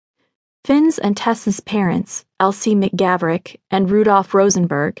Finn's and Tess's parents, Elsie McGavrick and Rudolph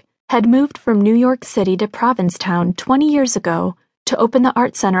Rosenberg, had moved from New York City to Provincetown 20 years ago to open the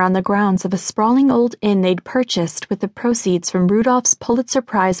art center on the grounds of a sprawling old inn they'd purchased with the proceeds from Rudolph's Pulitzer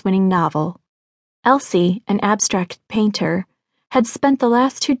Prize-winning novel. Elsie, an abstract painter, had spent the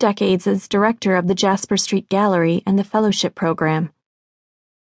last 2 decades as director of the Jasper Street Gallery and the Fellowship Program.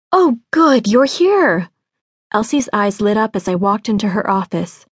 "Oh, good, you're here!" Elsie's eyes lit up as I walked into her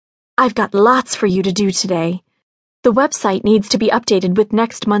office. "I've got lots for you to do today. The website needs to be updated with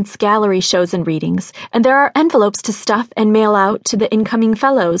next month's gallery shows and readings, and there are envelopes to stuff and mail out to the incoming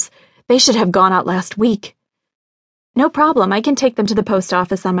fellows. They should have gone out last week." "No problem, I can take them to the post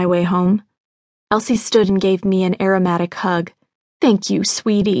office on my way home." Elsie stood and gave me an aromatic hug. "Thank you,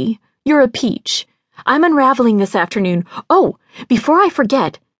 sweetie. You're a peach. I'm unraveling this afternoon. Oh, before I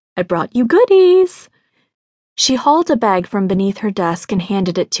forget, I brought you goodies." She hauled a bag from beneath her desk and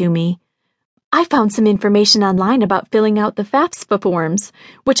handed it to me. "I found some information online about filling out the FAFSA forms,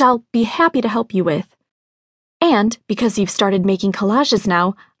 which I'll be happy to help you with. And, because you've started making collages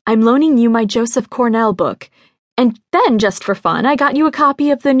now, I'm loaning you my Joseph Cornell book. And then, just for fun, I got you a copy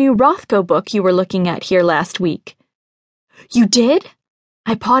of the new Rothko book you were looking at here last week." "You did?"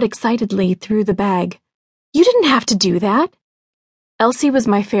 I pawed excitedly through the bag. "You didn't have to do that." Elsie was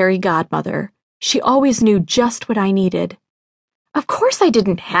my fairy godmother. She always knew just what I needed. "Of course I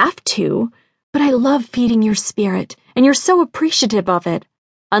didn't have to, but I love feeding your spirit, and you're so appreciative of it,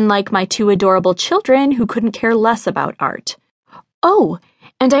 unlike my 2 adorable children who couldn't care less about art. Oh,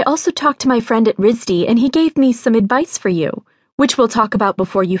 and I also talked to my friend at RISD, and he gave me some advice for you, which we'll talk about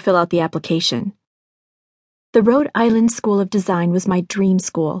before you fill out the application." The Rhode Island School of Design was my dream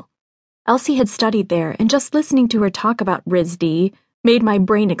school. Elsie had studied there, and just listening to her talk about RISD made my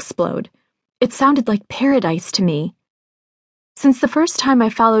brain explode. It sounded like paradise to me. Since the first time I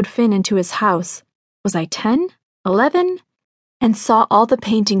followed Finn into his house, was I 10, 11, and saw all the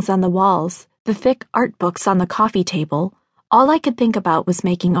paintings on the walls, the thick art books on the coffee table, all I could think about was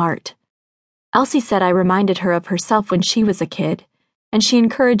making art. Elsie said I reminded her of herself when she was a kid, and she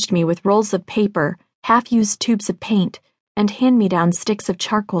encouraged me with rolls of paper, half-used tubes of paint, and hand-me-down sticks of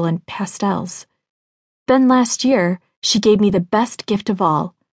charcoal and pastels. Then last year, she gave me the best gift of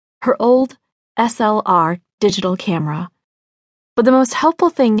all, her old SLR digital camera. But the most helpful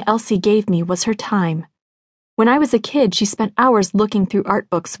thing Elsie gave me was her time. When I was a kid, she spent hours looking through art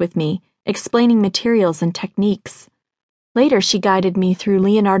books with me, explaining materials and techniques. Later, she guided me through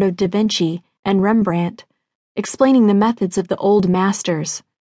Leonardo da Vinci and Rembrandt, explaining the methods of the old masters,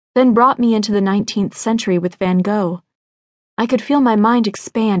 then brought me into the 19th century with Van Gogh. I could feel my mind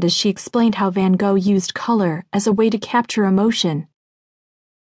expand as she explained how Van Gogh used color as a way to capture emotion.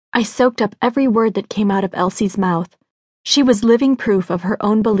 I soaked up every word that came out of Elsie's mouth. She was living proof of her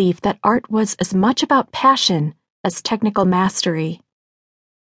own belief that art was as much about passion as technical mastery.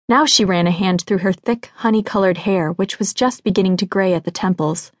 Now she ran a hand through her thick, honey-colored hair, which was just beginning to gray at the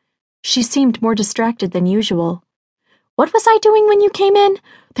temples. She seemed more distracted than usual. "What was I doing when you came in?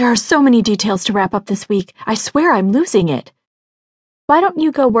 There are so many details to wrap up this week. I swear I'm losing it." "Why don't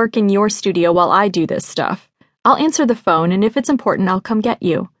you go work in your studio while I do this stuff? I'll answer the phone, and if it's important, I'll come get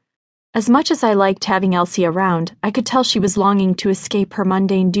you." As much as I liked having Elsie around, I could tell she was longing to escape her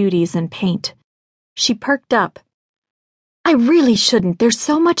mundane duties and paint. She perked up. "I really shouldn't. There's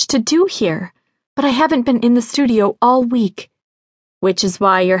so much to do here. But I haven't been in the studio all week." "Which is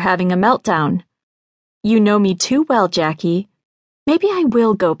why you're having a meltdown." "You know me too well, Jackie. Maybe I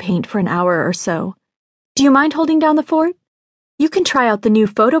will go paint for an hour or so. Do you mind holding down the fort? You can try out the new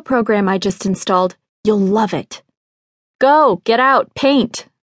photo program I just installed. You'll love it." "Go, get out, paint,"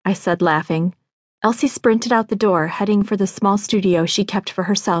 I said, laughing. Elsie sprinted out the door, heading for the small studio she kept for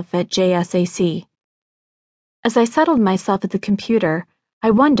herself at JSAC. As I settled myself at the computer, I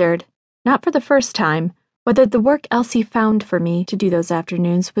wondered, not for the first time, whether the work Elsie found for me to do those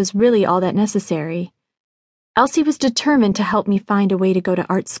afternoons was really all that necessary. Elsie was determined to help me find a way to go to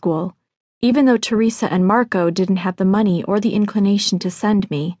art school, even though Teresa and Marco didn't have the money or the inclination to send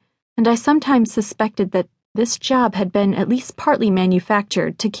me, and I sometimes suspected that this job had been at least partly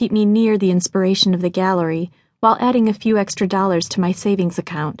manufactured to keep me near the inspiration of the gallery while adding a few extra dollars to my savings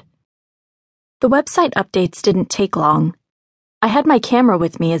account. The website updates didn't take long. I had my camera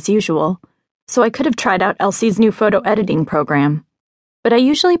with me as usual, so I could have tried out Elsie's new photo editing program. But I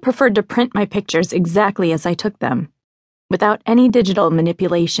usually preferred to print my pictures exactly as I took them, without any digital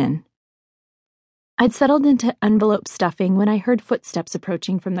manipulation. I'd settled into envelope stuffing when I heard footsteps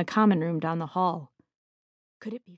approaching from the common room down the hall. Could it be